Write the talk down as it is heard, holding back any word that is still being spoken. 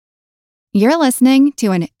You're listening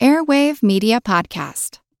to an Airwave Media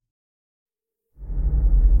Podcast.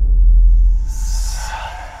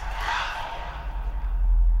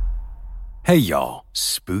 Hey y'all,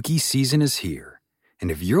 spooky season is here. And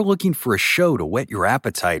if you're looking for a show to whet your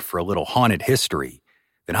appetite for a little haunted history,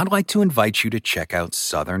 then I'd like to invite you to check out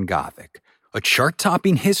Southern Gothic, a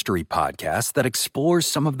chart-topping history podcast that explores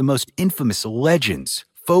some of the most infamous legends,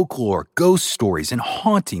 folklore, ghost stories, and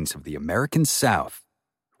hauntings of the American South.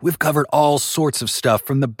 We've covered all sorts of stuff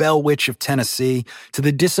from the Bell Witch of Tennessee to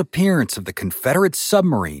the disappearance of the Confederate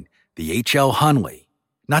submarine, the H.L. Hunley.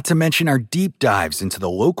 Not to mention our deep dives into the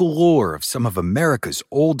local lore of some of America's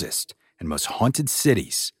oldest and most haunted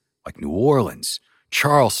cities, like New Orleans,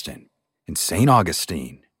 Charleston, and St.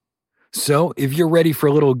 Augustine. So, if you're ready for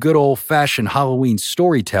a little good old-fashioned Halloween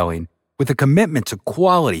storytelling with a commitment to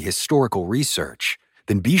quality historical research,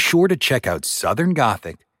 then be sure to check out Southern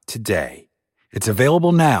Gothic today. It's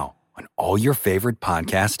available now on all your favorite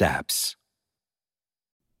podcast apps.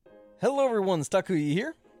 Hello everyone, Stakuyi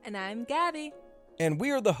here. And I'm Gabby. And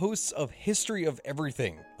we are the hosts of History of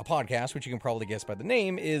Everything, a podcast which you can probably guess by the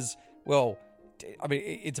name is, well,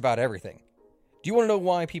 it's about everything. Do you want to know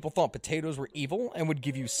why people thought potatoes were evil and would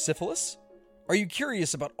give you syphilis? Are you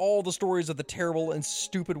curious about all the stories of the terrible and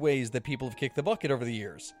stupid ways that people have kicked the bucket over the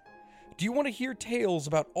years? Do you want to hear tales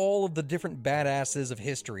about all of the different badasses of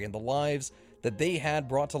history and the lives that they had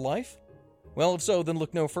brought to life? Well, if so, then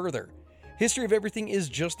look no further. History of Everything is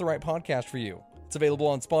just the right podcast for you. It's available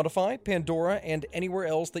on Spotify, Pandora, and anywhere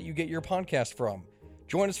else that you get your podcast from.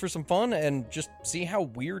 Join us for some fun and just see how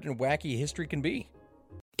weird and wacky history can be.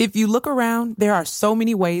 If you look around, there are so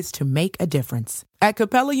many ways to make a difference. At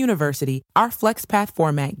Capella University, our FlexPath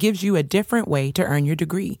format gives you a different way to earn your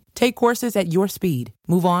degree. Take courses at your speed.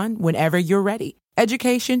 Move on whenever you're ready.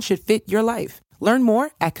 Education should fit your life. Learn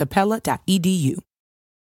more at capella.edu.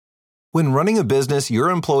 When running a business, your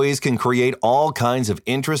employees can create all kinds of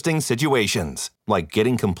interesting situations, like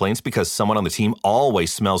getting complaints because someone on the team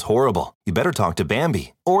always smells horrible. You better talk to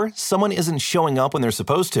Bambi. Or someone isn't showing up when they're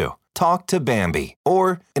supposed to. Talk to Bambi.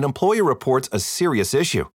 Or an employee reports a serious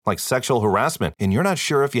issue, like sexual harassment, and you're not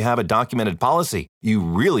sure if you have a documented policy. You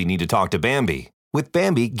really need to talk to Bambi. With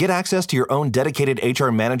Bambi, get access to your own dedicated HR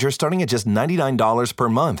manager starting at just $99 per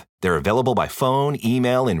month. They're available by phone,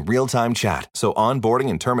 email, and real-time chat, so onboarding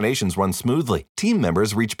and terminations run smoothly, team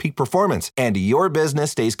members reach peak performance, and your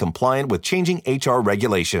business stays compliant with changing HR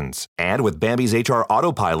regulations. And with Bambi's HR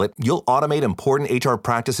Autopilot, you'll automate important HR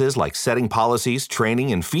practices like setting policies,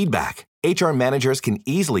 training, and feedback. HR managers can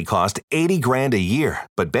easily cost $80,000 a year,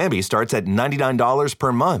 but Bambi starts at $99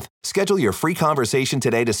 per month. Schedule your free conversation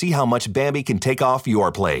today to see how much Bambi can take off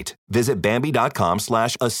your plate. Visit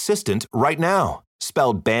Bambi.com/assistant right now.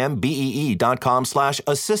 Spelled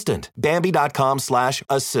BAMBEE.com/assistant.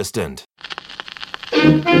 Bambi.com/assistant.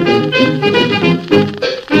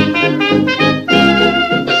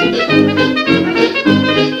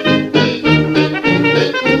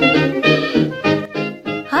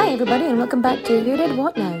 Hi everybody and welcome back to Who Did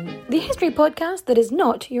What Now? The history podcast that is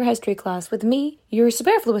not your history class with me, your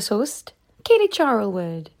superfluous host, Katie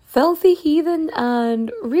Charlwood, filthy heathen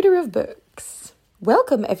and reader of books.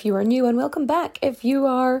 Welcome if you are new and welcome back if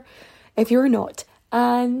you're not.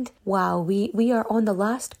 And wow, we are on the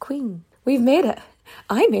last queen. We've made it.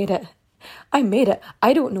 I made it. I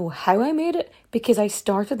don't know how I made it because I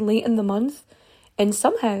started late in the month and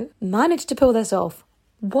somehow managed to pull this off.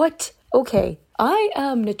 What? Okay, I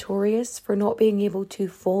am notorious for not being able to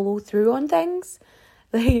follow through on things.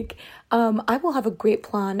 I will have a great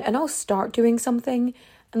plan and I'll start doing something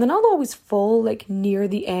and then I'll always fall near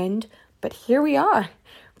the end. But here we are.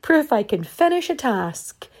 Proof I can finish a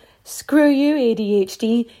task. Screw you,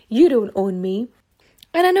 ADHD. You don't own me.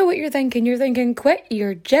 And I know what you're thinking. You're thinking, quit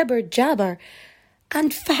your jibber jabber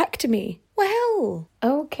and fact me. Well,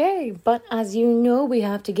 okay, but as you know, we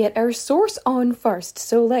have to get our source on first.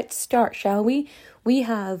 So let's start, shall we? We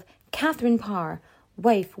have Katherine Parr,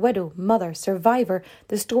 wife, widow, mother, survivor,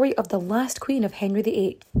 the story of the last queen of Henry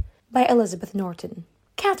VIII, by Elizabeth Norton.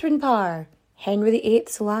 Katherine Parr, Henry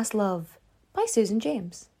VIII's Last Love, by Susan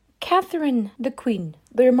James. Katherine the Queen,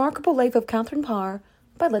 the remarkable life of Katherine Parr,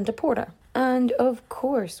 by Linda Porter. And of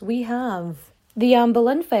course, we have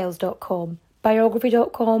theAnneBoleynFiles.com,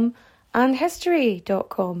 biography.com, and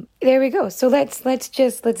history.com. There we go. So let's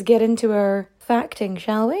get into our facting,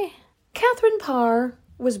 shall we? Katherine Parr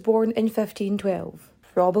was born in 1512,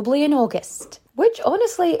 probably in August, which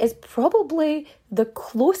honestly is probably the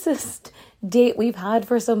closest date we've had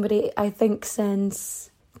for somebody, I think,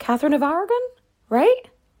 since Catherine of Aragon, right?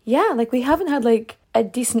 Yeah, we haven't had a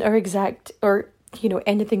decent or exact or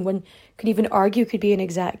anything when could even argue could be an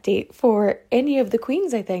exact date for any of the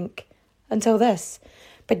queens, I think, until this.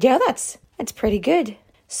 But yeah, that's pretty good.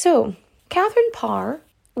 So, Catherine Parr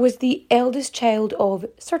was the eldest child of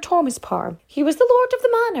Sir Thomas Parr. He was the Lord of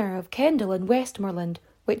the Manor of Kendal in Westmoreland,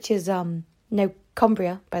 which is now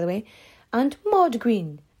Cumbria, by the way, and Maud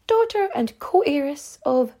Green, daughter and co-heiress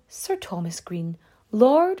of Sir Thomas Green,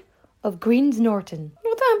 Lord of Greens Norton,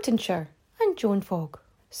 Northamptonshire, and Joan Fogg.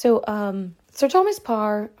 So, Sir Thomas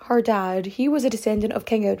Parr, her dad, he was a descendant of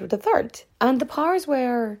King Edward III, and the Parrs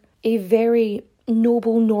were a very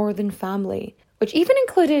noble northern family, which even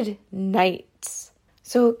included knights.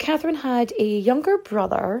 So Catherine had a younger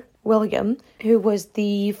brother, William, who was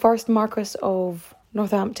the first Marquess of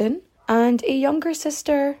Northampton, and a younger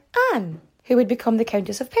sister, Anne, who would become the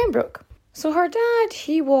Countess of Pembroke. So her dad,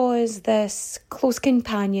 he was this close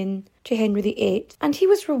companion to Henry VIII, and he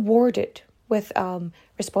was rewarded with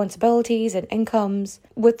responsibilities and incomes,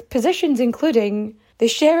 with positions including the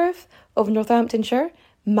Sheriff of Northamptonshire,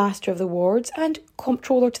 Master of the Wards, and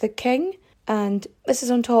Comptroller to the King, and this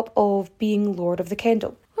is on top of being Lord of the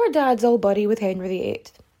Kendal. Her dad's all buddy with Henry VIII.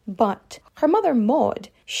 But her mother Maud,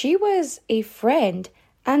 she was a friend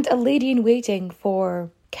and a lady-in-waiting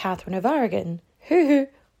for Catherine of Aragon, who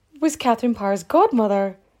was Catherine Parr's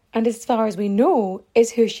godmother, and as far as we know,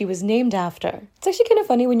 is who she was named after. It's actually kind of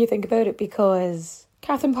funny when you think about it, because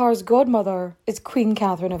Catherine Parr's godmother is Queen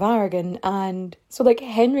Catherine of Aragon, and so like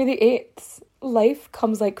Henry VIII's life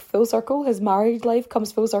comes like full circle, his married life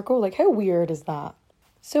comes full circle. Like, how weird is that?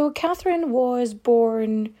 So Catherine was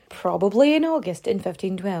born probably in August in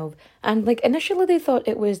 1512, and like initially they thought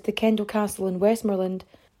it was the Kendal Castle in Westmoreland,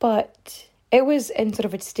 but it was in sort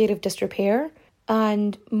of a state of disrepair,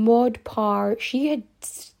 and Maud Parr, she had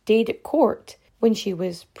stayed at court when she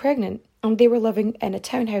was pregnant, and they were living in a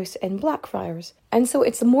townhouse in Blackfriars, and so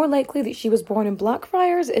it's more likely that she was born in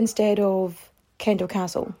Blackfriars instead of Kendal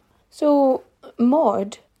Castle. So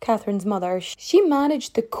Maud, Catherine's mother, she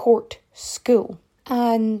managed the court school.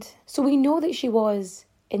 And so we know that she was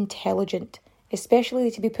intelligent,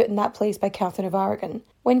 especially to be put in that place by Catherine of Aragon.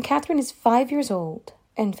 When Catherine is 5 years old,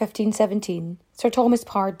 in 1517, Sir Thomas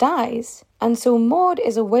Parr dies. And so Maud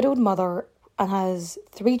is a widowed mother and has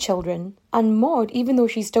 3 children. And Maud, even though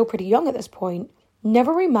she's still pretty young at this point,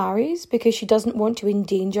 never remarries because she doesn't want to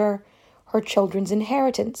endanger her children's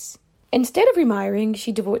inheritance. Instead of remarrying,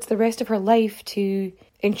 she devotes the rest of her life to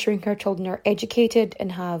ensuring her children are educated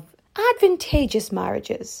and have advantageous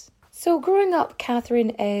marriages. So growing up,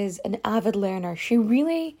 Catherine is an avid learner. She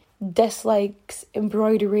really dislikes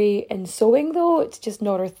embroidery and sewing, though. It's just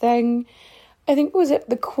not her thing. I think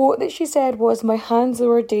the quote that she said was, "My hands are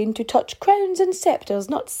ordained to touch crowns and sceptres,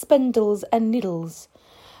 not spindles and needles."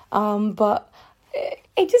 But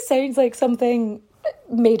it just sounds like something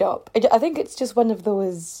made up. I think it's just one of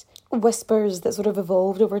those whispers that sort of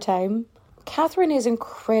evolved over time. Catherine is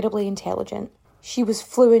incredibly intelligent. She was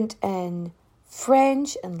fluent in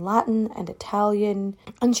French and Latin and Italian,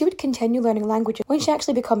 and she would continue learning languages. When she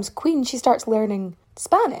actually becomes queen, she starts learning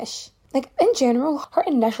Spanish. Like, in general, her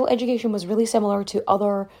initial education was really similar to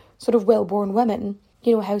other sort of well-born women.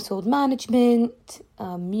 You know, household management,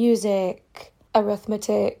 music,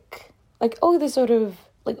 arithmetic, like all the sort of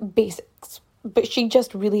like basics. But she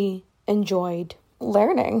just really enjoyed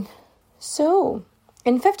learning. So,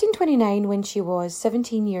 in 1529, when she was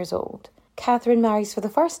 17 years old, Catherine marries for the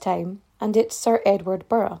first time, and it's Sir Edward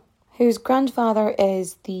Burgh, whose grandfather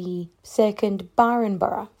is the second Baron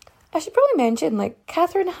Burgh. I should probably mention, like,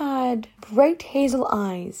 Catherine had bright hazel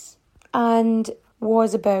eyes and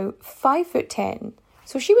was about 5'10",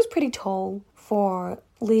 so she was pretty tall for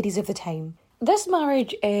ladies of the time. This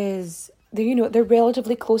marriage is, they're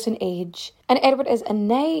relatively close in age, and Edward is a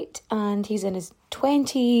knight, and he's in his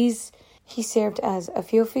 20s. He served as a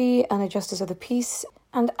fealty and a justice of the peace,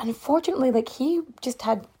 and unfortunately,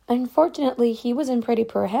 he was in pretty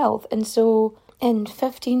poor health, and so in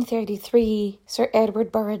 1533, Sir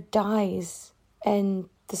Edward Burgh dies in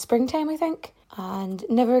the springtime, I think, and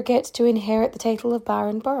never gets to inherit the title of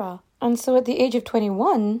Baron Burgh. And so at the age of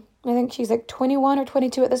 21, I think she's like 21 or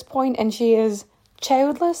 22 at this point, and she is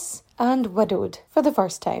childless and widowed for the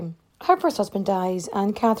first time. Her first husband dies,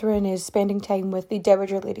 and Catherine is spending time with the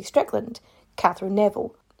Dowager Lady Strickland, Catherine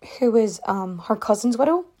Neville, who is her cousin's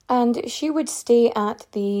widow, and she would stay at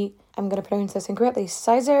the, I'm going to pronounce this incorrectly,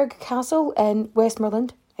 Sizergh Castle in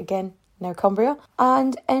Westmoreland, again, now Cumbria,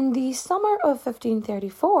 and in the summer of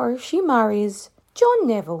 1534, she marries John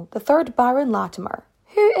Neville, the 3rd Baron Latimer,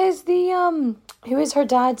 who is her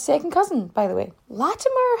dad's second cousin, by the way.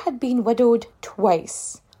 Latimer had been widowed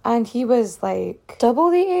twice, and he was like double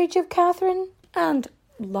the age of Catherine, and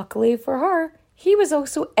luckily for her, he was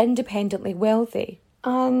also independently wealthy.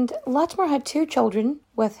 And Latimer had 2 children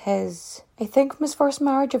with his, I think from his first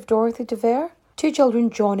marriage of Dorothy de Vere, 2 children,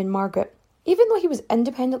 John and Margaret. Even though he was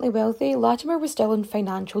independently wealthy, Latimer was still in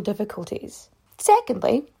financial difficulties.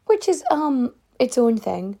 Secondly, which is its own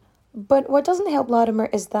thing, but what doesn't help Latimer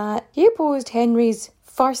is that he opposed Henry's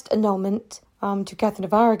first annulment to Catherine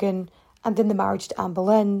of Aragon and then the marriage to Anne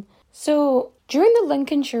Boleyn. So during the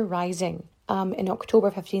Lincolnshire Rising in October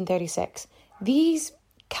 1536, these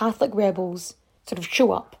Catholic rebels sort of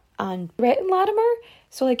show up and threaten Latimer.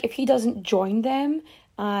 So like if he doesn't join them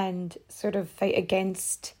and sort of fight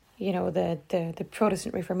against, you know, the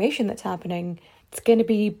Protestant Reformation that's happening, it's going to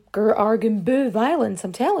be grr arg and boo violence,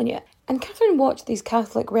 I'm telling you. And Catherine watched these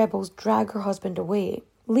Catholic rebels drag her husband away,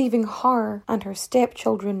 leaving her and her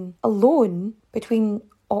stepchildren alone between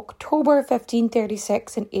October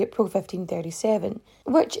 1536 and April 1537,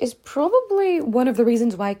 which is probably one of the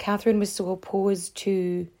reasons why Catherine was so opposed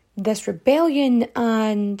to this rebellion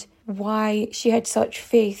and why she had such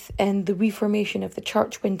faith in the reformation of the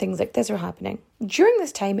church when things like this are happening. During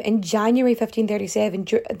this time, in January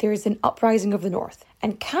 1537, there is an uprising of the north,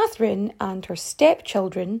 and Catherine and her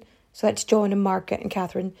stepchildren, so that's John and Margaret and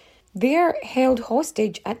Catherine, they're held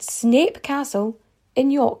hostage at Snape Castle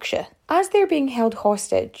in Yorkshire. As they're being held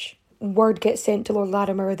hostage, word gets sent to Lord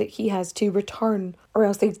Latimer that he has to return or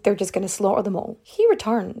else they're just going to slaughter them all. He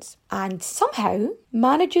returns and somehow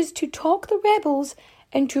manages to talk the rebels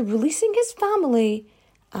into releasing his family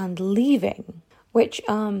and leaving, which,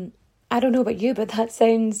 I don't know about you, but that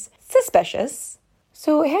sounds suspicious.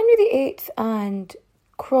 So Henry VIII and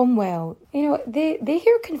Cromwell, you know, they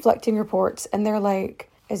hear conflicting reports and they're like,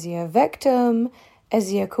 is he a victim? Is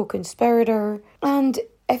he a co-conspirator? And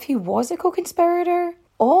if he was a co-conspirator,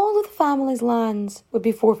 all of the family's lands would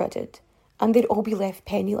be forfeited and they'd all be left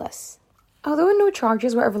penniless. Although no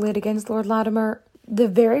charges were ever laid against Lord Latimer, the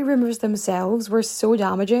very rumours themselves were so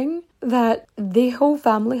damaging that the whole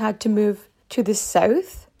family had to move to the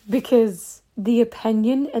south because the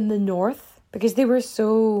opinion in the north, because they were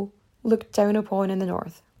so looked down upon in the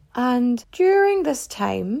north. And during this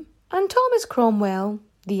time, and Thomas Cromwell,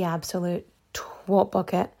 the absolute twat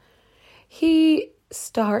bucket, he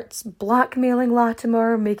starts blackmailing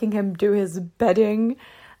Latimer, making him do his bidding,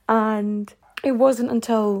 and it wasn't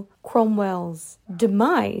until Cromwell's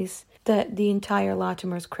demise that the entire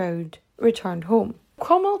Latimer's crowd returned home.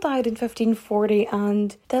 Cromwell died in 1540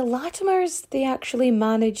 and the Latimers, they actually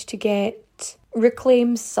managed to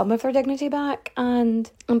reclaim some of their dignity back, and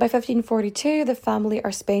by 1542 the family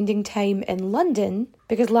are spending time in London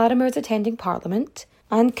because Latimer is attending Parliament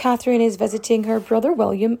and Katherine is visiting her brother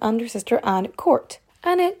William and her sister Anne at court.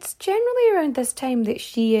 And it's generally around this time that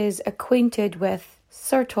she is acquainted with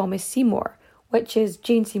Sir Thomas Seymour, which is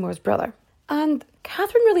Jane Seymour's brother. And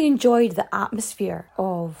Katherine really enjoyed the atmosphere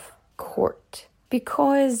of court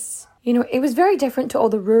because, you know, it was very different to all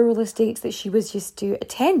the rural estates that she was used to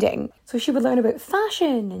attending. So she would learn about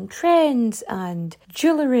fashion and trends and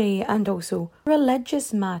jewellery and also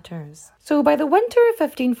religious matters. So by the winter of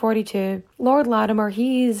 1542, Lord Latimer,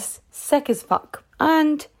 he's sick as fuck.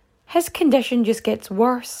 And his condition just gets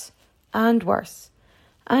worse and worse.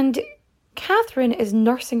 And Katherine is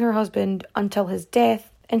nursing her husband until his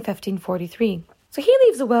death in 1543. So he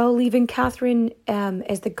leaves a will, leaving Katherine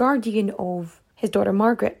as the guardian of his daughter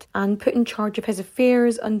Margaret and put in charge of his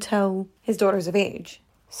affairs until his daughter's of age.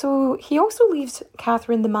 So he also leaves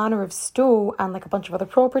Katherine the manor of Stowe and like a bunch of other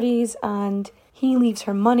properties, and he leaves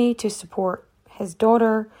her money to support his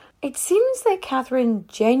daughter. It seems that Katherine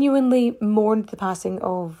genuinely mourned the passing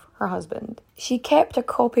of her husband. She kept a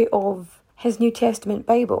copy of his New Testament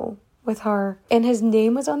Bible with her, and his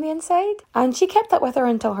name was on the inside, and she kept that with her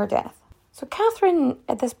until her death. So Katherine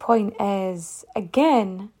at this point is,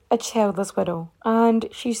 again, a childless widow, and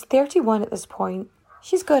she's 31 at this point.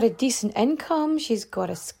 She's got a decent income, she's got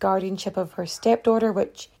a guardianship of her stepdaughter,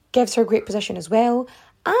 which gives her a great position as well,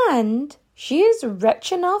 and she is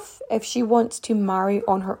rich enough if she wants to marry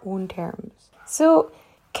on her own terms. So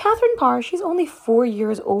Katherine Parr, she's only 4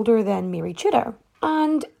 years older than Mary Tudor.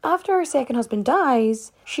 And after her second husband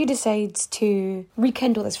dies, she decides to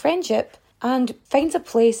rekindle this friendship and finds a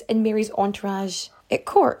place in Mary's entourage at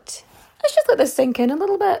court. Let's just let this sink in a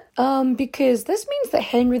little bit, because this means that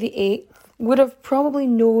Henry VIII would have probably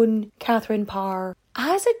known Katherine Parr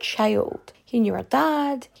as a child. He knew her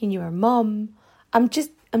dad, he knew her mum. I'm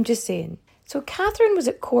just saying. So Katherine was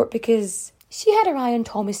at court because she had her eye on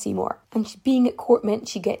Thomas Seymour, and being at court meant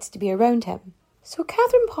she gets to be around him. So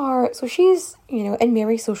Katherine Parr, so she's, you know, in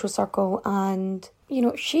Mary's social circle, and, you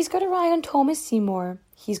know, she's got her eye on Thomas Seymour.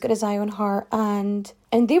 He's got his eye on her, and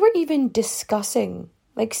they were even discussing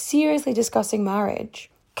like seriously discussing marriage.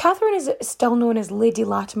 Katherine is still known as Lady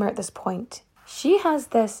Latimer at this point. She has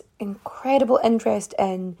this incredible interest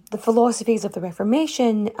in the philosophies of the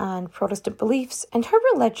Reformation and Protestant beliefs, and her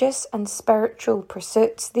religious and spiritual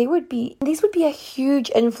pursuits, these would be a huge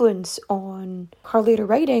influence on her later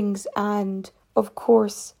writings and, of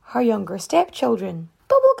course, her younger stepchildren.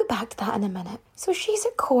 But we'll get back to that in a minute. So she's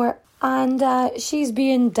at court, and she's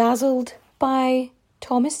being dazzled by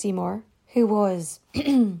Thomas Seymour, who was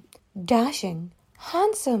dashing,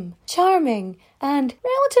 handsome, charming, and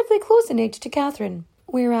relatively close in age to Katherine.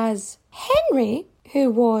 Whereas Henry, who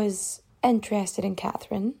was interested in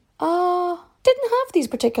Katherine, didn't have these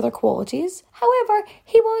particular qualities. However,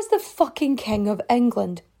 he was the fucking king of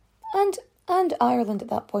England. And Ireland at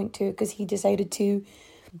that point too, because he decided to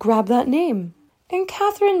grab that name. And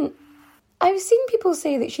Katherine, I've seen people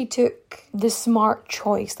say that she took the smart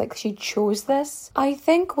choice, like she chose this. I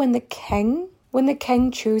think when the king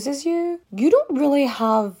chooses you, you don't really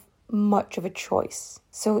have much of a choice.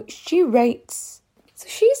 So she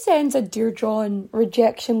sends a Dear John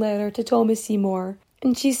rejection letter to Thomas Seymour,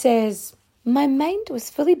 and she says, "My mind was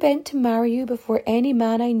fully bent to marry you before any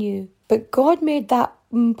man I knew, but God made that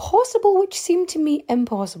possible which seemed to me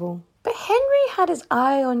impossible." But Henry had his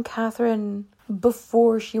eye on Katherine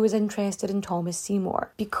before she was interested in Thomas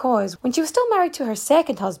Seymour, because when she was still married to her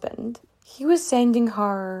second husband, he was sending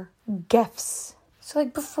her gifts. So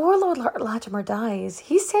like before Lord Latimer dies,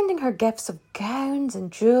 he's sending her gifts of gowns and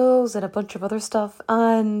jewels and a bunch of other stuff,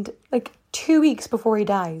 and like 2 weeks before he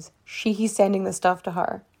dies, he's sending this stuff to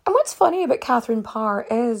her. And what's funny about Katherine Parr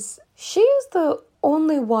is she is the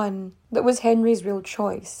only one that was Henry's real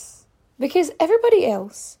choice, because everybody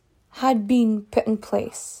else had been put in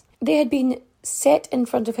place. They had been set in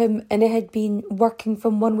front of him and it had been working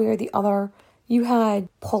from one way or the other. You had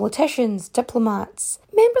politicians, diplomats,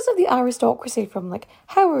 members of the aristocracy from like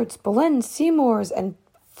Howards, Boleyns, Seymours and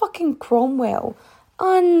fucking Cromwell.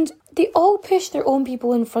 And they all pushed their own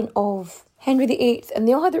people in front of Henry VIII and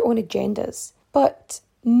they all had their own agendas. But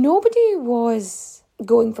nobody was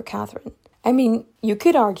going for Katherine. I mean, you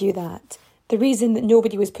could argue that the reason that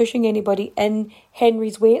nobody was pushing anybody in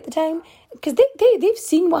Henry's way at the time, because they've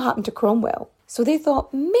seen what happened to Cromwell. So they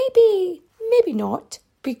thought, maybe not.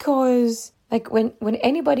 Because like when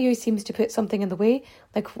anybody who seems to put something in the way,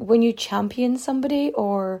 like when you champion somebody,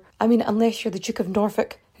 or, I mean, unless you're the Duke of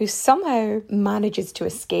Norfolk, who somehow manages to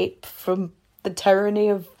escape from the tyranny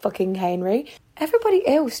of fucking Henry, everybody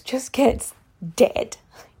else just gets dead.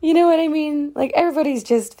 You know what I mean? Like everybody's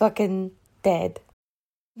just fucking dead.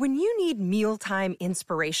 When you need mealtime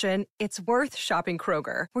inspiration, it's worth shopping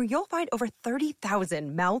Kroger, where you'll find over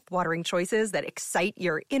 30,000 mouth-watering choices that excite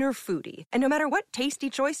your inner foodie. And no matter what tasty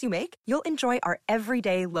choice you make, you'll enjoy our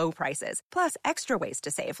everyday low prices, plus extra ways to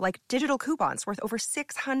save, like digital coupons worth over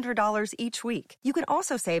 $600 each week. You can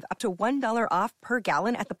also save up to $1 off per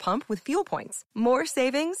gallon at the pump with fuel points. More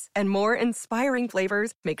savings and more inspiring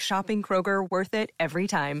flavors make shopping Kroger worth it every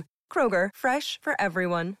time. Kroger, fresh for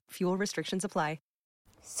everyone. Fuel restrictions apply.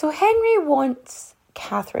 So Henry wants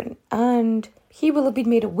Katherine, and he will have been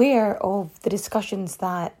made aware of the discussions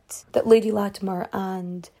that Lady Latimer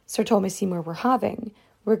and Sir Thomas Seymour were having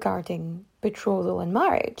regarding betrothal and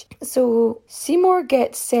marriage. So Seymour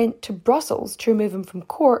gets sent to Brussels to remove him from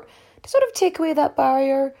court to sort of take away that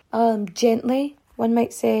barrier, gently, one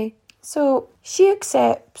might say. So she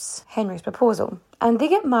accepts Henry's proposal, and they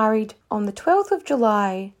get married on the 12th of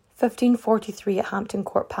July, 1543 at Hampton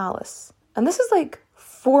Court Palace. And this is like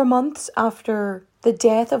 4 months after the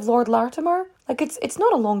death of Lord Latimer. Like, it's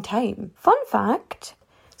not a long time. Fun fact,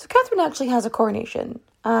 so Katherine actually has a coronation,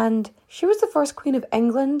 and she was the first Queen of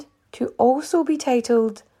England to also be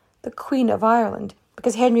titled the Queen of Ireland,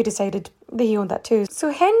 because Henry decided that he owned that too.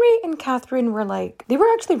 So Henry and Katherine they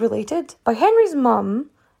were actually related. By Henry's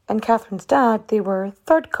mum and Katherine's dad, they were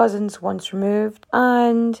third cousins once removed,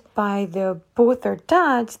 and by both their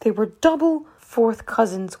dads, they were double fourth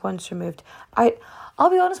cousins once removed. I'll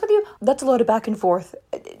be honest with you, that's a lot of back and forth.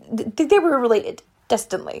 They were related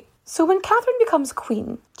distantly. So when Katherine becomes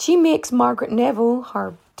queen, she makes Margaret Neville,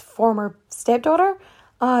 her former stepdaughter,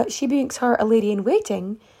 she makes her a lady in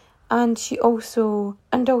waiting, and also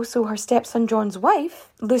her stepson John's wife,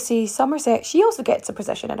 Lucy Somerset, she also gets a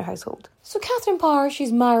position in her household. So Katherine Parr,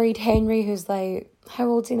 she's married Henry, who's like, how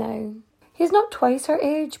old's he now? He's not twice her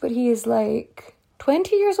age, but he is like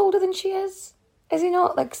 20 years older than she is. Is he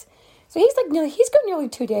not? Like, so he's got nearly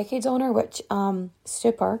 2 decades on her, which,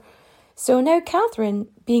 super. So now Katherine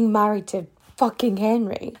being married to fucking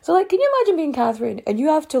Henry. So like, can you imagine being Katherine and you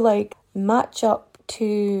have to like match up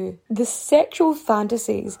to the sexual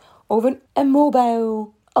fantasies of an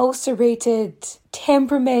immobile, ulcerated,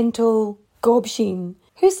 temperamental gobsheen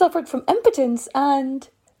who suffered from impotence and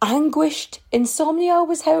anguished insomnia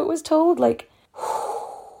was how it was told.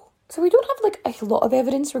 So we don't have a lot of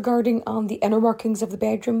evidence regarding the inner workings of the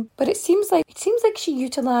bedroom, but it seems like she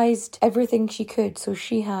utilised everything she could. So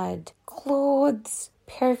she had clothes,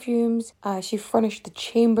 perfumes, she furnished the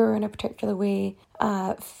chamber in a particular way,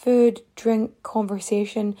 food, drink,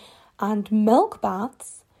 conversation, and milk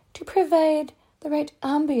baths to provide the right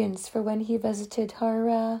ambience for when he visited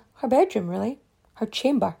her bedroom, really, her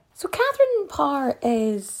chamber. So Katherine Parr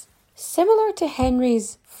is similar to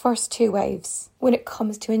Henry's first two wives when it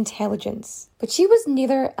comes to intelligence, but she was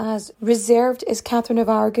neither as reserved as Catherine of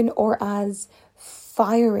Aragon or as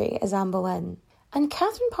fiery as Anne Boleyn. And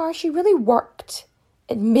Katherine Parr, she really worked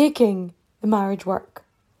at making the marriage work.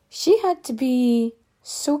 She had to be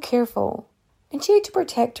so careful, and she had to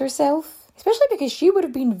protect herself, especially because she would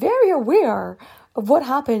have been very aware of what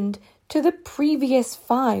happened to the previous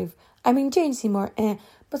five. I mean, Jane Seymour,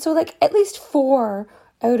 but so at least 4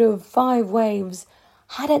 out of 5 wives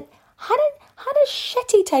had a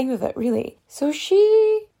shitty time of it, really. So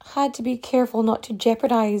she had to be careful not to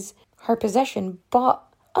jeopardise her position. But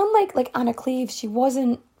unlike Anna Cleves, she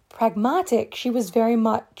wasn't pragmatic. She was very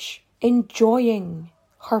much enjoying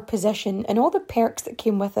her position and all the perks that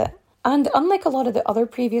came with it. And unlike a lot of the other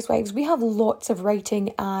previous wives, we have lots of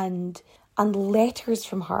writing and letters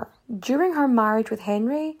from her. During her marriage with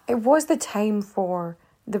Henry, it was the time for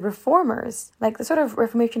the reformers. The sort of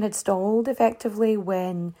Reformation had stalled effectively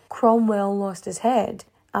when Cromwell lost his head.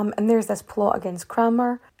 And there's this plot against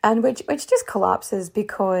Cranmer, and which just collapses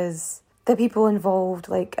because the people involved,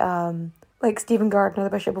 like Stephen Gardiner, the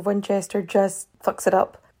Bishop of Winchester, just fucks it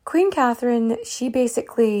up. Queen Catherine, she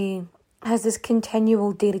basically has this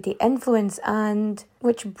continual day-to-day influence, and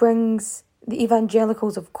which brings the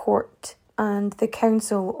evangelicals of court and the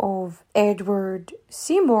council of Edward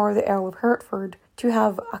Seymour, the Earl of Hertford, to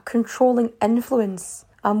have a controlling influence,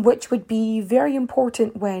 which would be very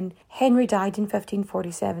important when Henry died in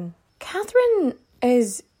 1547. Catherine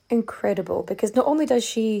is incredible because not only does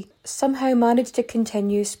she somehow manage to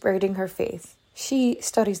continue spreading her faith, she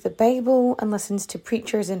studies the Bible and listens to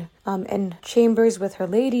preachers in chambers with her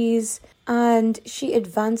ladies, and she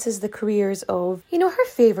advances the careers of, her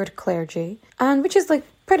favoured clergy, and which is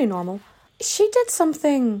pretty normal. She did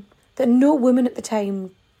something that no woman at the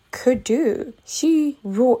time could do. She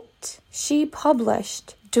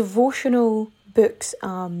published devotional books,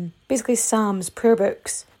 basically Psalms, prayer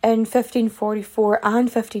books, in 1544 and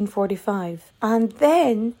 1545. And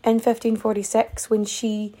then in 1546,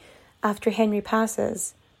 after Henry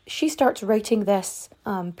passes, she starts writing this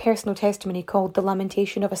personal testimony called The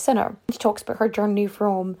Lamentation of a Sinner. She talks about her journey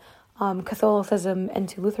from Catholicism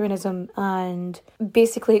into Lutheranism and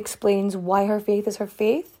basically explains why her faith is her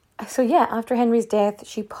faith. So yeah, after Henry's death,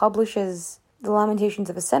 she publishes The Lamentations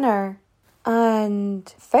of a Sinner and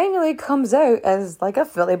finally comes out as a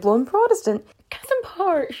fully blown Protestant. Catherine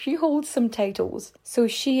Parr, she holds some titles. So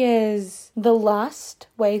she is the last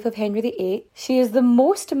wife of Henry VIII. She is the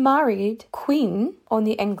most married queen on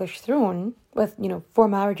the English throne, with, 4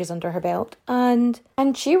 marriages under her belt. And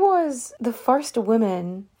she was the first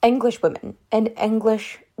English woman in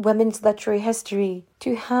English women's literary history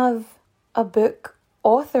to have a book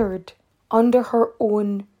authored under her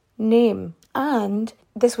own name. And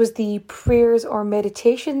this was the Prayers or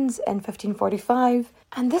Meditations in 1545.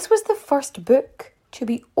 And this was the first book to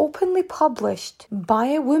be openly published by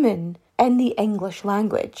a woman in the English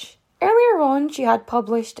language. Earlier on, she had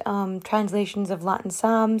published translations of Latin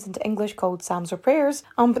Psalms into English called Psalms or Prayers,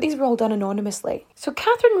 but these were all done anonymously. So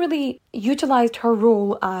Catherine really utilised her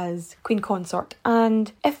role as Queen Consort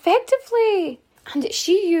and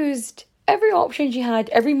she used every option she had,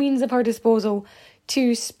 every means of her disposal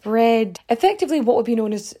to spread effectively what would be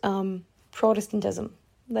known as Protestantism.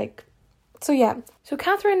 So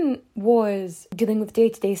Catherine was dealing with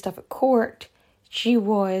day-to-day stuff at court. She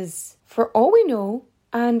was, for all we know,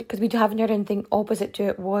 and because we haven't heard anything opposite to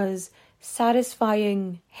it, was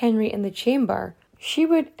satisfying Henry in the chamber. She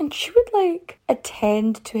would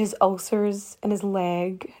attend to his ulcers in his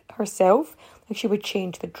leg herself. She would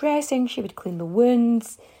change the dressing, she would clean the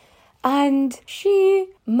wounds, and she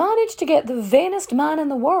managed to get the vainest man in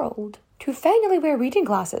the world to finally wear reading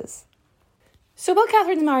glasses. So while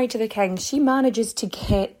Catherine's married to the king, she manages to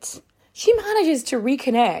reconnect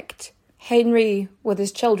Henry with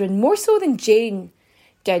his children, more so than Jane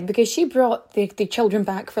did, because she brought the children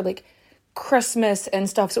back for Christmas and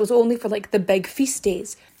stuff, so it was only for the big feast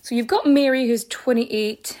days. So you've got Mary, who's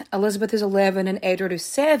 28, Elizabeth, who's 11, and Edward, who's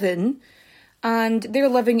 7, and they're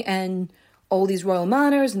living in all these royal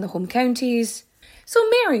manors in the home counties. So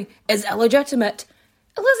Mary is illegitimate.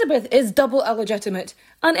 Elizabeth is double illegitimate.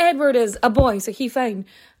 And Edward is a boy, so he fine.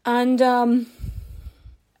 And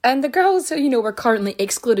the girls, were currently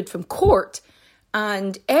excluded from court.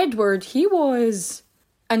 And Edward, he was,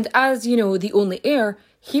 and as, the only heir,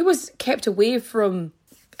 he was kept away from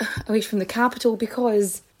the capital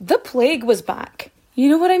because the plague was back. You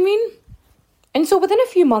know what I mean? And so within a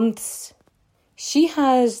few months, she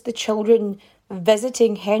has the children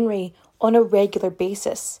visiting Henry on a regular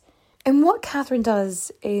basis. And what Catherine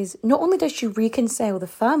does is not only does she reconcile the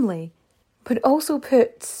family, but also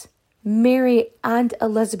puts Mary and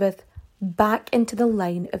Elizabeth back into the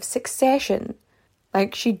line of succession.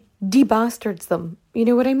 Like, she debastards them. You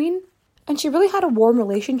know what I mean? And she really had a warm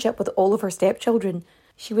relationship with all of her stepchildren.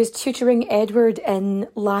 She was tutoring Edward in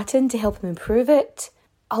Latin to help him improve it.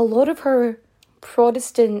 A lot of her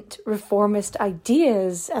Protestant reformist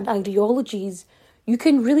ideas and ideologies, you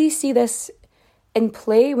can really see this in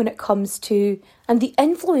play when it comes to, and the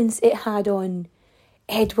influence it had on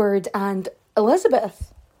Edward and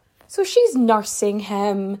Elizabeth. So she's nursing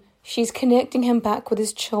him, she's connecting him back with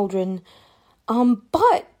his children.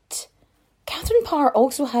 But Catherine Parr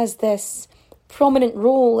also has this prominent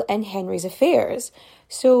role in Henry's affairs.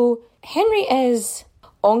 So Henry is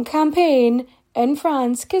on campaign in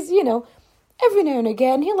France because, every now and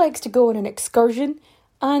again he likes to go on an excursion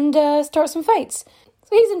and start some fights.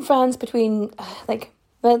 So he's in France between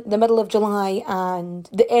the middle of July and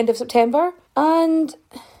the end of September. And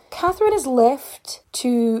Catherine is left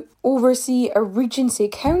to oversee a regency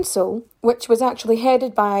council, which was actually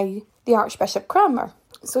headed by the Archbishop Cranmer.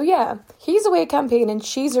 So yeah, he's away campaigning,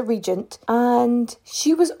 she's a regent, and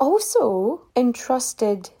she was also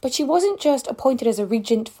entrusted, but she wasn't just appointed as a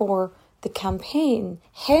regent for the campaign.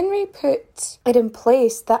 Henry put it in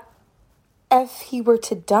place that if he were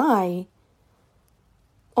to die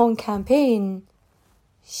on campaign,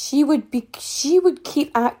 she would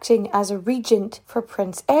keep acting as a regent for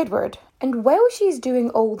Prince Edward. And while she's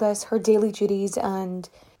doing all this, her daily duties, and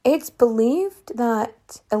it's believed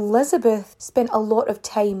that Elizabeth spent a lot of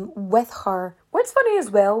time with her. What's funny as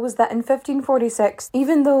well was that in 1546,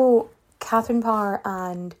 even though Catherine Parr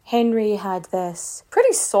and Henry had this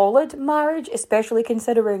pretty solid marriage, especially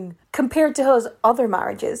compared to his other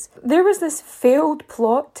marriages, there was this failed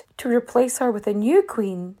plot to replace her with a new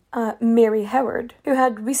queen, Mary Howard, who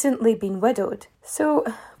had recently been widowed. So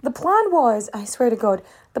the plan was, I swear to God,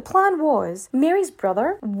 Mary's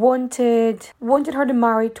brother wanted her to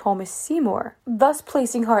marry Thomas Seymour, thus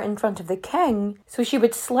placing her in front of the king, so she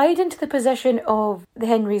would slide into the position of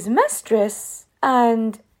Henry's mistress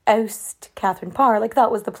and oust Catherine Parr. That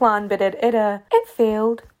was the plan, but it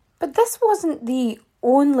failed. But this wasn't the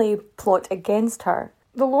only plot against her.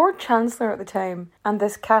 The Lord Chancellor at the time and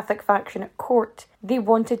this Catholic faction at court, they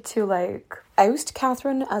wanted to oust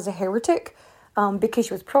Catherine as a heretic because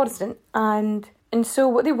she was Protestant, and so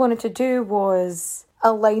what they wanted to do was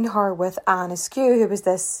align her with Anne Askew, who was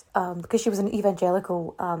this because she was an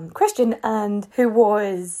evangelical Christian and who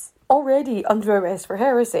was already under arrest for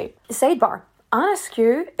heresy. Sidebar: Anne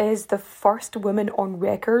Askew is the first woman on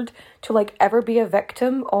record to ever be a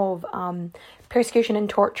victim of persecution and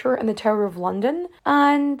torture in the Tower of London,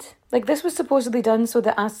 and this was supposedly done so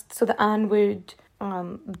that Anne would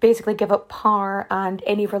basically give up Parr and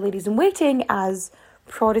any of her ladies in waiting as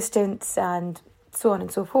Protestants and so on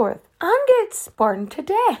and so forth. Anne gets burned to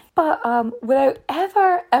death, but without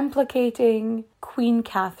ever implicating Queen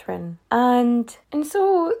Catherine. And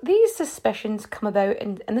so these suspicions come about,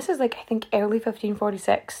 and this is I think early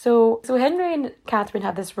 1546. So Henry and Catherine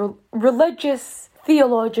have this religious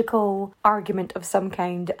theological argument of some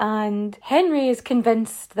kind, and Henry is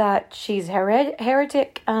convinced that she's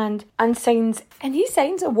heretic and signs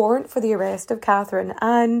a warrant for the arrest of Catherine,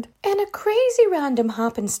 and in a crazy random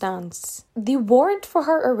happenstance, the warrant for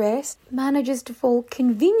her arrest manages to fall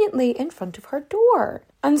conveniently in front of her door.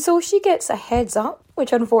 And so she gets a heads up,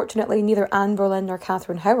 which unfortunately neither Anne Boleyn nor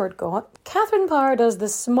Catherine Howard got. Catherine Parr does the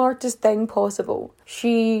smartest thing possible.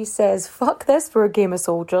 She says, fuck this for a game of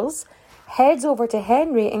soldiers, heads over to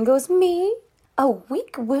Henry and goes, me? A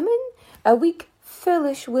weak woman? A weak,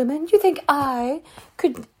 foolish woman? You think I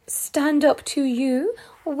could stand up to you?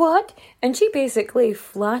 What? And she basically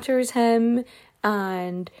flatters him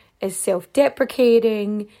and is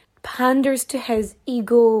self-deprecating, panders to his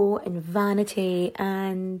ego and vanity,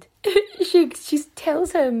 and she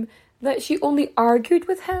tells him that she only argued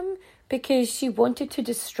with him because she wanted to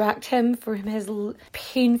distract him from his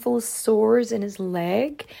painful sores in his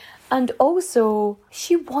leg. And also,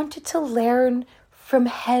 she wanted to learn from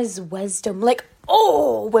his wisdom.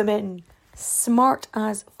 Women, smart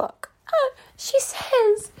as fuck. She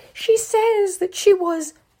She says that she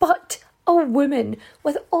was but a woman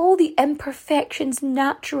with all the imperfections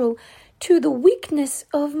natural to the weakness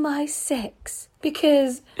of my sex,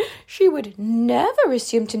 because she would never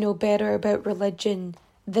assume to know better about religion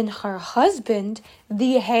than her husband,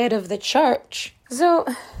 the head of the church. So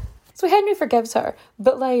Henry forgives her,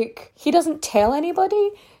 but he doesn't tell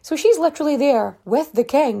anybody. So she's literally there with the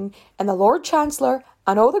king and the Lord Chancellor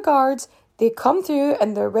and all the guards. They come through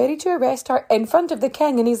and they're ready to arrest her in front of the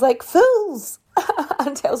king, and he's like, "Fools!"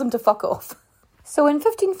 and tells them to fuck off. So in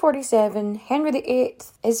 1547, Henry VIII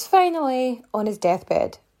is finally on his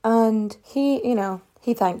deathbed, and he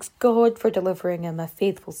thanks God for delivering him a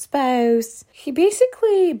faithful spouse. He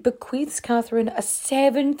basically bequeaths Catherine a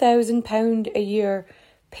 £7,000 a year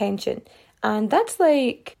pension, and that's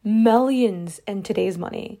like millions in today's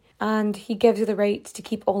money. And he gives her the rights to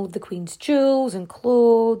keep all of the Queen's jewels and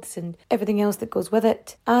clothes and everything else that goes with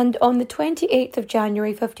it. And on the 28th of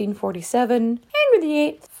January 1547, Henry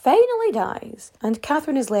VIII finally dies, and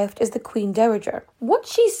Catherine is left as the Queen Dowager. What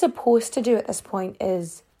she's supposed to do at this point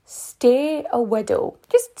is stay a widow.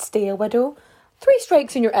 Just stay a widow. 3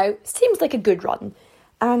 strikes and you're out. Seems like a good run.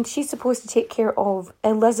 And she's supposed to take care of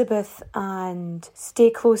Elizabeth and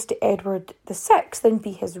stay close to Edward VI and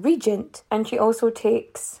be his regent. And she also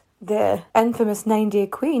takes the infamous 9-day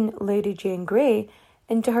queen, Lady Jane Grey,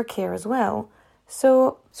 into her care as well.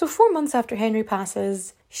 So 4 months after Henry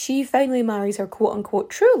passes, she finally marries her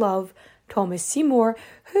quote-unquote true love, Thomas Seymour,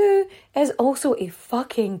 who is also a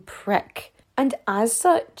fucking prick. And as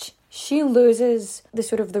such, she loses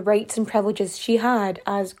the rights and privileges she had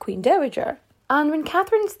as Queen Dowager. And when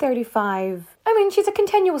Catherine's 35, she's a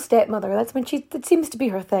continual stepmother. That seems to be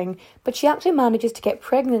her thing. But she actually manages to get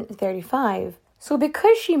pregnant at 35. So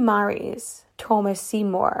because she marries Thomas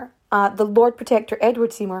Seymour, the Lord Protector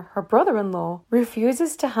Edward Seymour, her brother-in-law,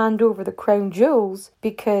 refuses to hand over the crown jewels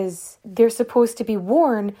because they're supposed to be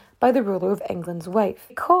worn by the ruler of England's wife.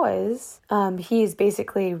 Because he is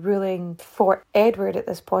basically ruling for Edward at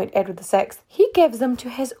this point, Edward VI, he gives them to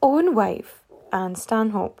his own wife, Anne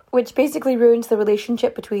Stanhope, which basically ruins the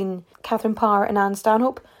relationship between Katherine Parr and Anne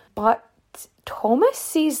Stanhope. But Thomas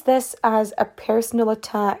sees this as a personal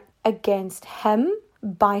attack against him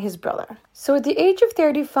by his brother. So at the age of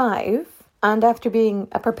 35, and after being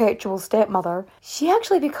a perpetual stepmother, she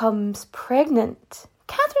actually becomes pregnant.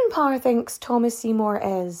 Katherine Parr thinks Thomas Seymour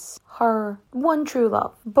is her one true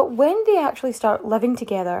love. But when they actually start living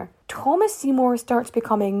together, Thomas Seymour starts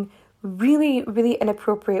becoming really, really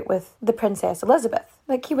inappropriate with the Princess Elizabeth.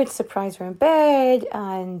 He would surprise her in bed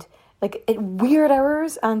and at weird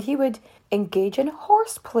hours, and he would engage in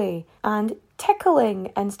horseplay and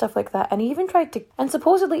tickling and stuff like that, and he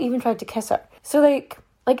supposedly even tried to kiss her. So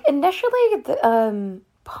initially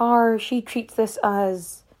Parr, she treats this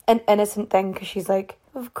as an innocent thing because she's like,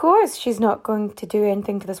 of course she's not going to do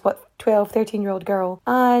anything to this 12, 13-year-old girl.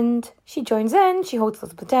 And she joins in, she holds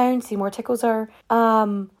Elizabeth down, Seymour tickles her.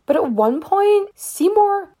 But at one point,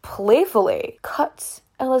 Seymour playfully cuts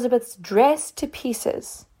Elizabeth's dress to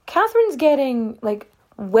pieces. Catherine's getting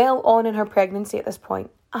well on in her pregnancy at this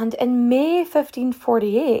point. And in May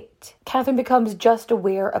 1548, Catherine becomes just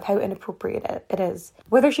aware of how inappropriate it is.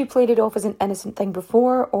 Whether she played it off as an innocent thing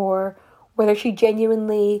before, or whether she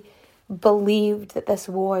genuinely believed that this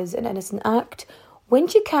was an innocent act, when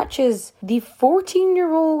she catches the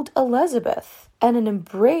 14-year-old Elizabeth in an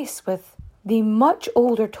embrace with the much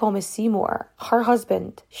older Thomas Seymour, her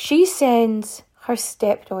husband, she sends her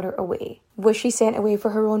stepdaughter away. Was she sent away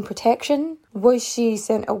for her own protection? Was she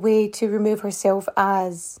sent away to remove herself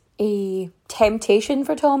as a temptation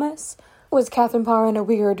for Thomas? Was Katherine Parr in a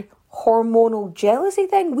weird hormonal jealousy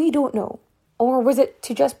thing? We don't know. Or was it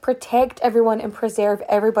to just protect everyone and preserve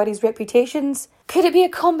everybody's reputations? Could it be a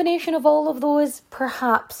combination of all of those?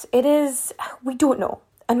 Perhaps. It is. We don't know.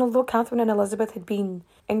 And although Catherine and Elizabeth had been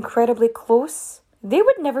incredibly close, they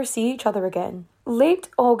would never see each other again. Late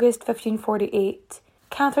August 1548,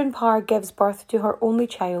 Katherine Parr gives birth to her only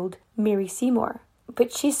child, Mary Seymour.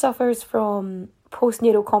 But she suffers from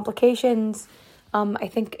postnatal complications. I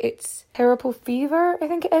think it's puerperal fever, I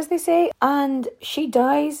think it is, they say. And she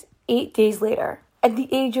dies 8 days later, at the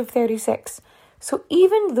age of 36. So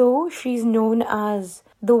even though she's known as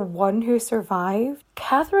the one who survived,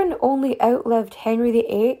 Catherine only outlived Henry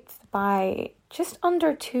VIII by just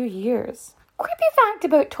under 2 years. Creepy fact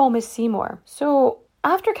about Thomas Seymour. So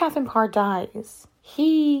after Katherine Parr dies,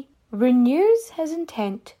 he renews his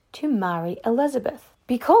intent to marry Elizabeth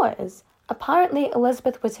because apparently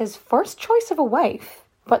Elizabeth was his first choice of a wife,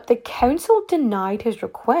 but the council denied his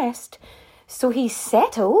request, so he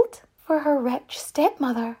settled for her rich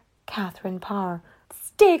stepmother, Katherine Parr.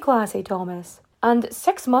 Stay classy, Thomas. And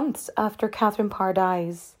 6 months after Katherine Parr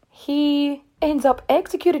dies, he ends up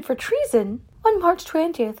executed for treason on March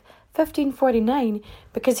 20th, 1549,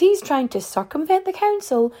 because he's trying to circumvent the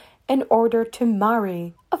council in order to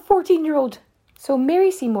marry a 14-year-old. So Mary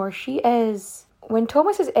Seymour, when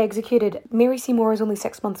Thomas is executed, Mary Seymour is only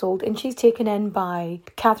 6 months old, and she's taken in by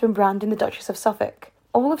Catherine Brandon, the Duchess of Suffolk.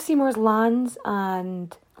 All of Seymour's lands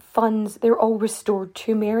and funds, they're all restored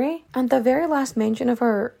to Mary. And the very last mention of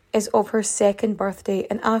her is of her 2nd birthday,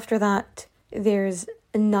 and after that, there's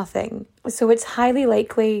nothing. So it's highly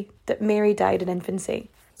likely that Mary died in infancy.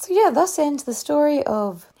 So yeah, thus ends the story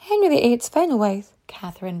of Henry VIII's final wife,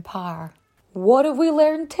 Katherine Parr. What have we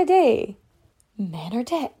learned today? Men are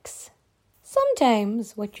dicks.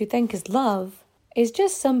 Sometimes what you think is love is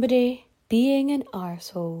just somebody being an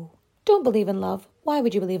arsehole. Don't believe in love. Why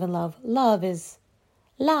would you believe in love? Love is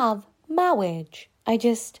love, marriage.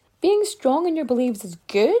 Being strong in your beliefs is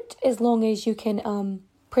good as long as you can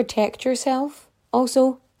protect yourself.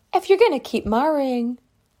 Also, if you're going to keep marrying,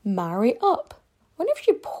 marry up. Wonder if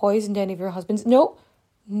you poisoned any of your husbands. No,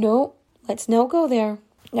 let's not go there.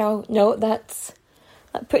 No, that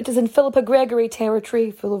puts us in Philippa Gregory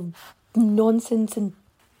territory full of nonsense and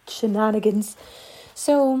shenanigans.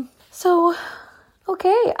 So,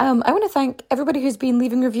 okay. I want to thank everybody who's been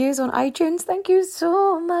leaving reviews on iTunes. Thank you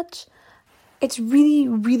so much. It's really,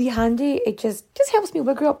 really handy. It just helps me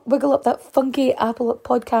wiggle up that funky Apple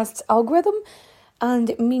Podcasts algorithm,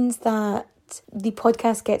 and it means that the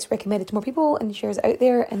podcast gets recommended to more people and shares out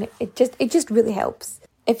there, and it just really helps.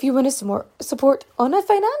 If you want to support on a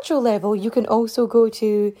financial level, you can also go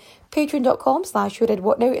to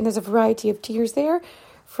patreon.com/whodidwhatnow, and there's a variety of tiers there,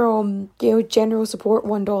 from general support,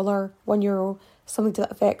 $1, €1, something to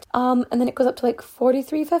that effect. And then it goes up to like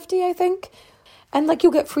 $43.50, I think. And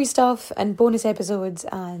you'll get free stuff and bonus episodes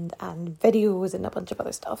and videos and a bunch of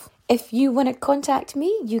other stuff. If you want to contact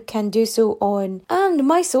me, you can do so and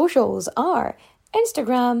my socials are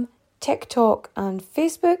Instagram, TikTok and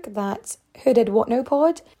Facebook. That's Who Did What Now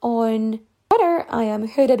Pod. On Twitter, I am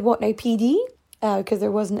Who Did What Now PD, because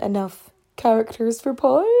there wasn't enough characters for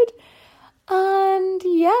pod. And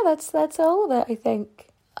yeah, that's all of it, I think.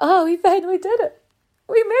 Oh, we finally did it.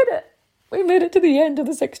 We made it. We made it to the end of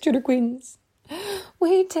the 6 Tudor Queens.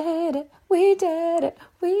 We did it.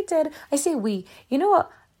 I say we. You know what?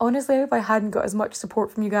 Honestly, if I hadn't got as much support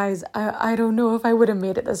from you guys, I don't know if I would have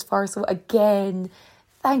made it this far. So again,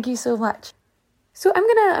 thank you so much. So I'm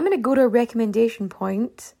gonna go to a recommendation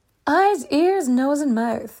point. Eyes, ears, nose, and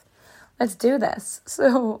mouth. Let's do this.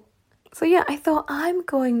 So yeah, I thought I'm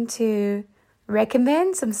going to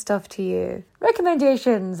recommend some stuff to you.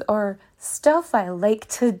 Recommendations or stuff I like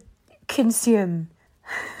to consume.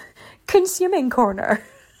 Consuming corner.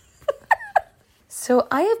 So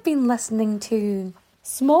I have been listening to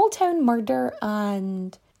Small Town Murder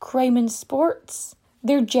and Crime in Sports.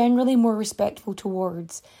 They're generally more respectful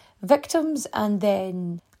towards victims, and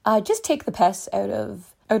then just take the piss out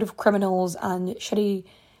of criminals and shitty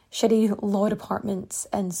law departments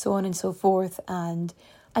and so on and so forth, and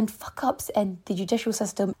fuck-ups in the judicial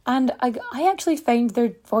system. And I actually find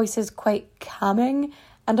their voices quite calming,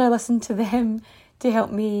 and I listen to them to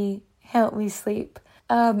help me sleep.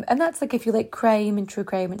 And that's if you like crime and true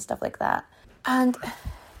crime and stuff like that. And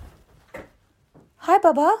hi,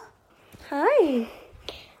 Bubba. Hi.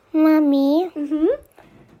 Mommy. Mm-hmm.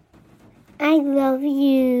 I love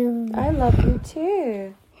you. I love you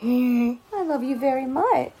too. I love you very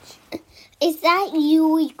much. Is that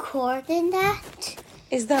you recording that?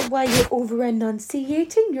 Is that why you're over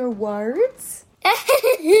enunciating your words?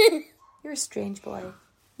 You're a strange boy.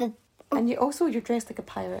 And you're dressed like a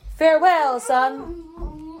pirate. Farewell, son.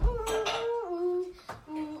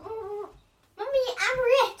 Mommy, I'm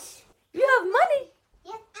rich. You have money.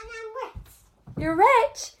 Yes, and I'm rich. You're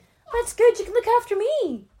rich. That's good. You can look after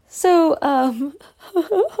me. So,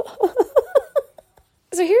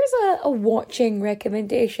 so here's a watching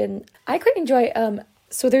recommendation. I quite enjoy,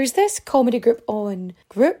 so there's this comedy group on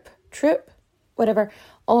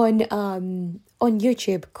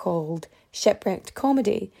YouTube called Shipwrecked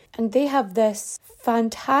Comedy, and they have this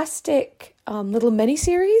fantastic little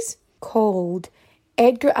mini-series called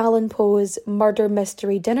Edgar Allan Poe's Murder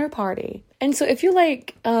Mystery Dinner Party. And so if you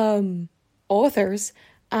like authors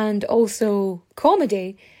and also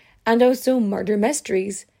comedy and also murder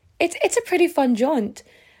mysteries, it's a pretty fun jaunt.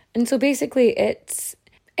 And so basically it's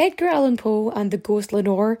Edgar Allan Poe and the ghost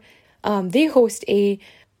Lenore. They host a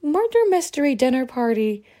murder mystery dinner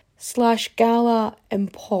party / gala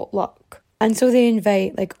and potluck. And so they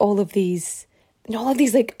invite all of these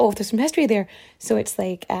authors from history there. So it's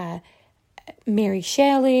Mary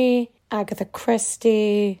Shelley Agatha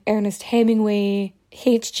Christie, Ernest Hemingway,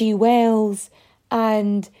 H.G. Wells,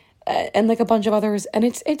 and like a bunch of others. And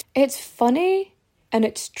it's funny, and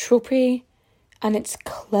it's tropey, and it's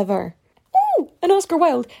clever. Oh, and Oscar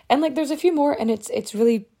Wilde. And like there's a few more, and it's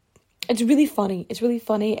really funny. It's really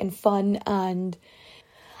funny and fun, and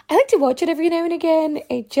I like to watch it every now and again.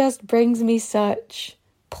 It just brings me such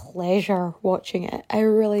pleasure watching it. I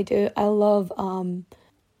really do. I love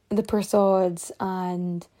the Persaud's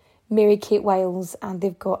and Mary-Kate Wiles, and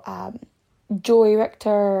they've got Joey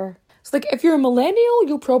Richter. So like if you're a millennial,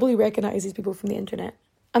 you'll probably recognise these people from the internet.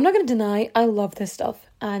 I'm not going to deny I love this stuff,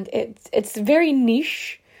 and it's very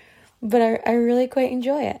niche, but I really quite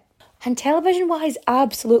enjoy it. And television-wise,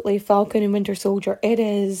 absolutely Falcon and Winter Soldier. It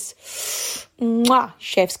is mwah,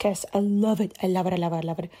 chef's kiss. I love it. I love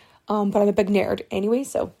it. But I'm a big nerd anyway,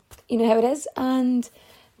 so you know how it is. And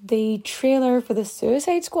the trailer for the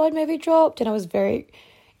Suicide Squad movie dropped, and I was very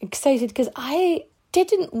excited because I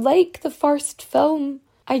didn't like the first film.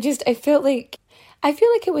 I felt like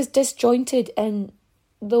it was disjointed in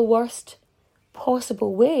the worst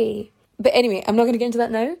possible way. But anyway, I'm not going to get into that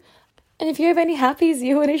now. And if you have any happies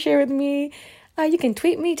you want to share with me, you can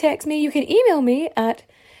tweet me, text me, you can email me at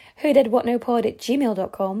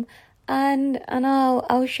whodidwhatnowpod@gmail.com, and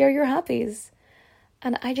I'll share your happies.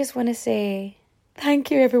 And I just want to say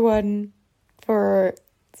thank you everyone for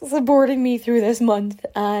supporting me through this month,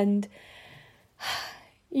 and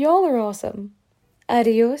y'all are awesome.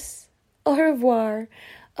 Adios, au revoir,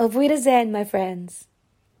 auf Wiedersehen, my friends.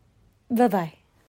 Bye-bye.